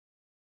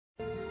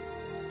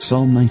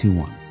Psalm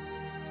 91.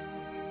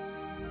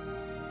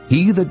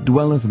 He that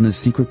dwelleth in the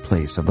secret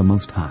place of the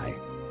Most High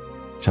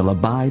shall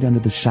abide under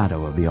the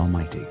shadow of the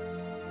Almighty.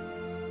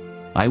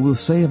 I will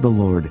say of the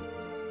Lord,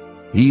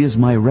 He is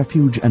my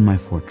refuge and my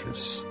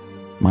fortress,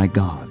 my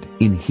God,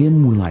 in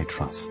Him will I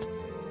trust.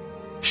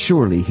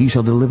 Surely He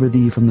shall deliver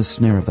thee from the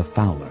snare of the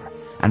fowler,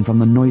 and from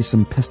the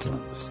noisome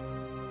pestilence.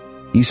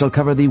 He shall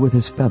cover thee with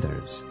His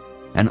feathers,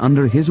 and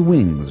under His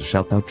wings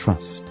shalt thou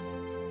trust.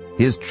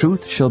 His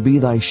truth shall be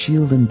thy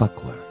shield and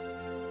buckler.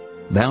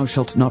 Thou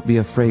shalt not be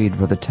afraid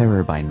for the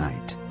terror by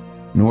night,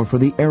 nor for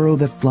the arrow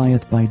that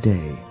flieth by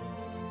day,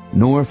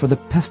 nor for the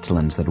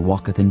pestilence that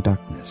walketh in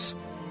darkness,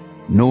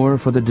 nor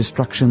for the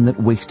destruction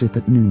that wasteth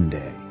at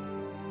noonday.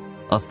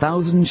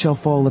 1,000 shall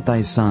fall at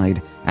thy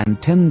side,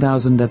 and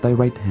 10,000 at thy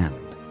right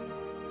hand,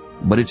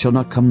 but it shall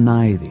not come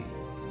nigh thee.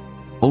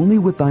 Only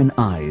with thine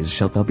eyes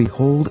shalt thou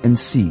behold and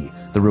see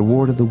the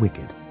reward of the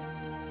wicked.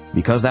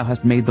 Because thou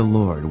hast made the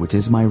Lord, which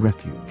is my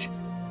refuge,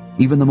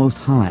 even the Most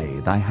High,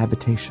 thy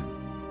habitation.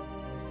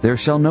 There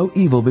shall no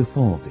evil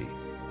befall thee,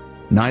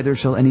 neither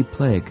shall any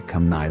plague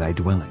come nigh thy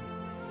dwelling.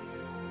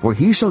 For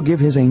He shall give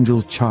His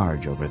angels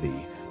charge over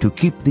thee, to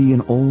keep thee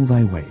in all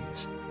thy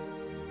ways.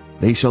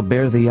 They shall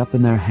bear thee up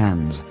in their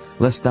hands,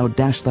 lest thou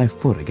dash thy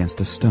foot against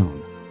a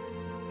stone.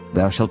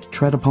 Thou shalt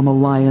tread upon the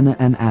lion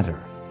and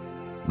adder.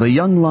 The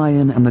young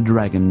lion and the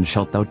dragon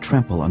shalt thou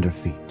trample under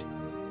feet.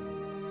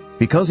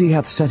 Because He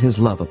hath set His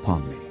love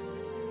upon me,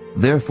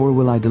 therefore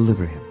will I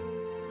deliver Him.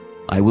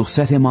 I will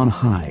set Him on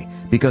high,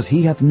 because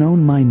He hath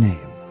known my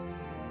name.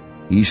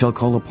 He shall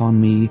call upon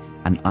me,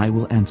 and I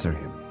will answer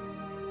him.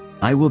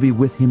 I will be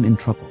with him in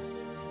trouble.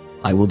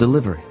 I will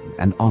deliver him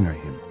and honor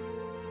him.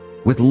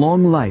 With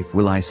long life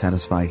will I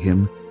satisfy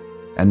him,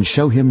 and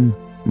show him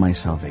my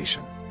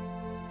salvation.